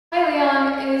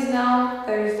everyone, it is now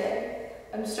Thursday.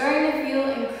 I'm starting to feel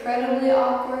incredibly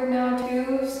awkward now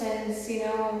too, since,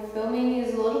 filming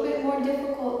is a little bit more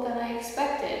difficult than I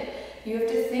expected. You have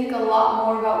to think a lot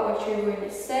more about what you're going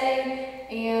to say,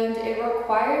 and it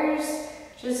requires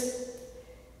just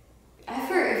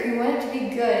effort if you want it to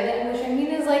be good, which I mean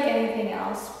is like anything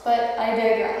else, but I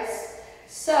digress.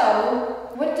 So,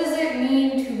 what does it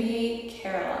mean to be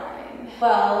Caroline?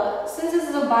 Well, since this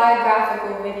is a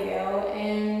biographical video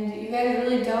and you guys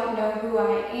really don't know who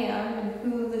I am and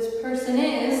who this person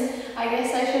is, I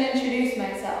guess I should introduce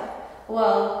myself.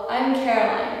 Well, I'm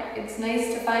Caroline. It's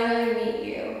nice to finally meet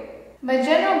you. My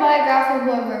general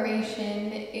biographical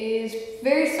information is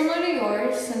very similar to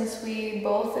yours since we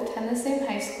both attend the same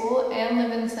high school and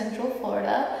live in Central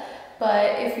Florida.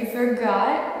 But if you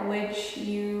forgot, which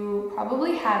you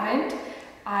probably haven't,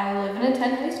 I live and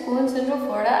attend high school in Central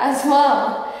Florida as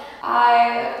well.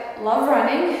 I love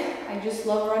running. I just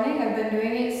love running. I've been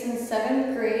doing it since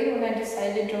 7th grade when I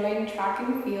decided to join track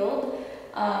and field.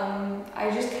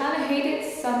 I just kind of hate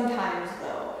it sometimes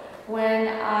though. When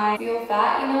I feel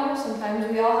fat,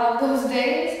 sometimes we all have those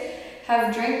days,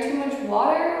 have drank too much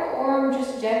water, or I'm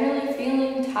just generally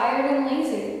feeling tired and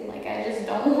lazy. Like I just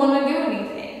don't want to do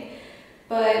anything.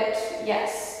 But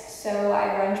yes, so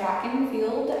I run track and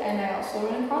field, and I also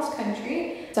run cross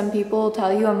country. Some people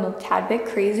tell you I'm a tad bit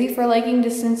crazy for liking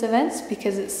distance events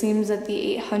because it seems that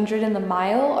the 800 and the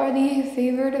mile are the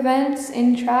favored events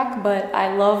in track, but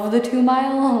I love the 2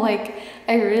 mile. Like,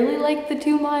 I really like the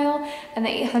 2 mile, and the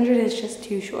 800 is just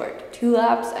too short. 2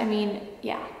 laps,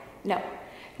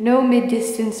 no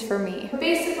mid-distance for me.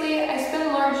 Basically, I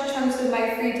spend large chunks of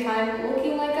my free time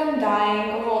looking like I'm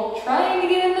dying while trying to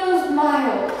get in those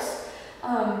miles.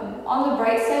 On the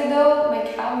bright side though, my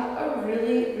calves are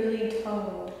really, really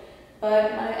toned,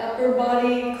 but my upper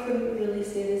body couldn't really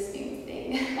say the same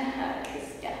thing.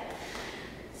 Because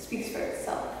speaks for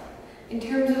itself. In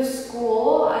terms of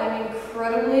school, I'm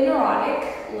incredibly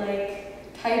neurotic,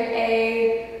 like type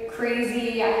A,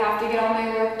 crazy. I have to get all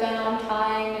my work done on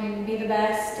time and be the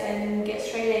best and get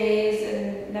straight A's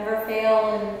and never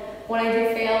fail. And when I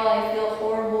do fail, I feel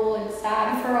horrible and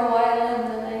sad for a while, and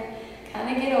then I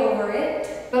kind of get over it.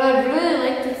 But I'd really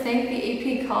like to thank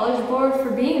the AP College Board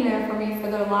for being there for me for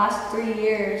the last 3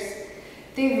 years.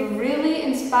 They've really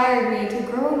inspired me to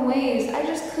grow in ways I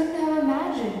just couldn't have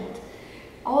imagined.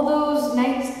 All those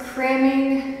nights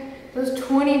cramming, those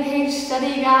 20-page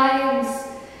study guides,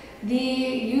 the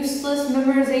useless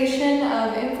memorization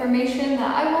of information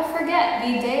that I will forget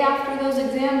the day after those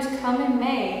exams come in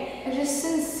May. I just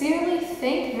sincerely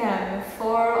thank them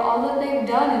for all that they've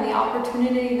done and the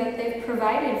opportunity that they've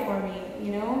provided for me,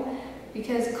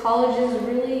 because colleges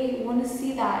really want to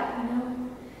see that,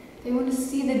 They want to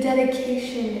see the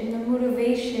dedication and the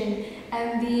motivation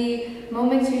and the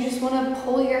moments you just want to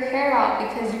pull your hair out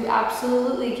because you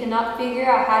absolutely cannot figure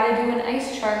out how to do an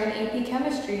ice chart in AP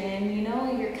chemistry, and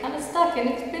you're kind of stuck and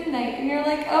it's midnight and you're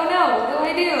like, oh no, what do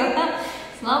I do?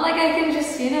 It's not like I can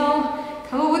just,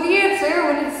 come up with the answer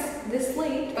when it's this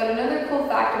late. But another cool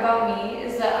fact about me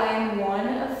is that I am one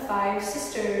of 5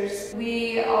 sisters.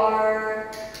 We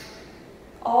are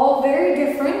all very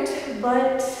different,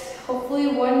 but hopefully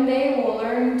one day we'll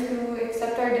learn to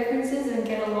accept our differences and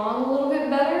get along a little bit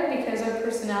better because our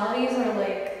personalities are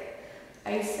like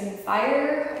ice and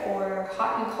fire or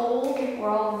hot and cold. We're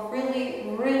all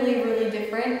really, really, really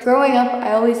different. Growing up,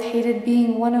 I always hated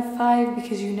being one of 5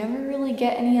 because you never really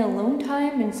get any alone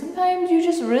time, and sometimes you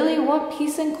just really want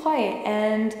peace and quiet,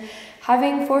 and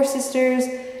having 4 sisters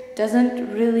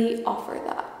doesn't really offer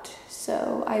that.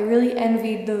 So I really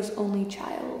envied those only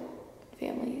child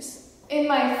families. In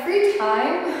my free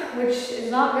time, which is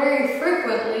not very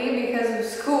frequently because of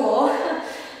school,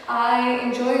 I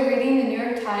enjoy reading the New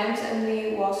York Times and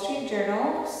the Wall Street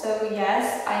Journal. So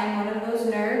yes, I am one of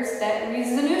those nerds that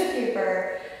reads the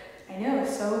newspaper. I know,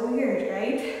 so weird,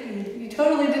 right? You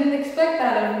totally didn't expect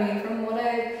that of me from what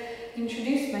I've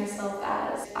introduced myself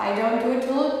as. I don't do it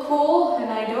to look cool, and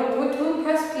I don't do it to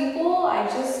impress people. I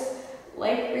just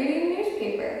like reading the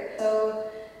newspaper.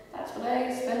 So that's what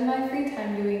I spend my free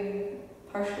time doing.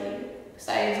 Partially,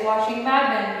 besides watching Mad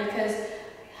Men, because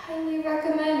I highly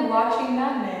recommend watching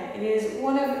Mad Men. It is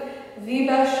one of the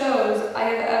best shows I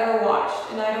have ever watched,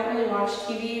 and I don't really watch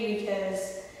TV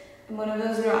because I'm one of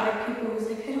those neurotic people who's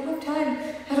like, I don't have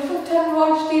time to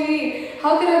watch TV.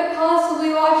 How could I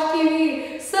possibly watch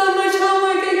TV? So much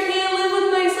homework, I can't live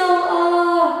with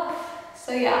myself,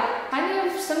 So yeah, kind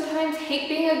of sometimes hate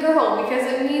being a girl because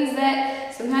it means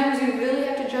that sometimes you really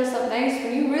have to dress up nice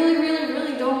when you really, really,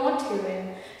 really don't want to.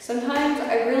 And sometimes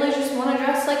I really just want to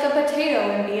dress like a potato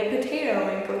and be a potato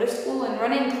and go to school in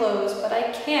running clothes, but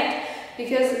I can't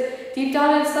because deep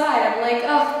down inside, I'm like,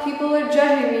 oh, people are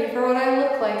judging me for what I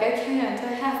look like. I can't.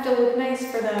 I have to look nice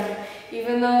for them,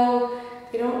 even though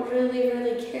they don't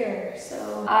really care.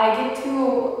 So I get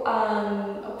to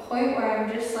a point where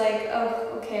I'm just like,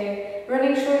 oh, okay,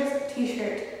 running shorts,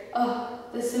 t-shirt. Oh,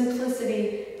 the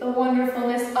simplicity, the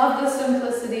wonderfulness of the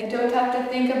simplicity. I don't have to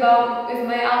think about if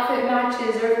my outfit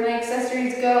matches, or if my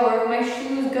accessories go, or if my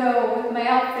shoes go with my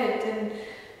outfit, and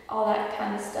all that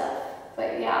kind of stuff.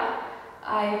 But yeah,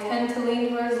 I tend to lean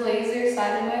towards the lazier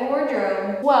side of my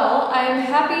wardrobe. Well, I'm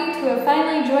happy to have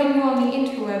finally joined you on the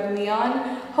interweb,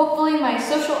 Leon. Hopefully my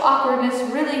social awkwardness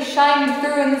really shined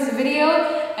through in this video,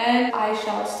 and I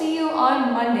shall see you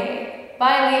on Monday.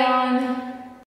 Bye, Leon.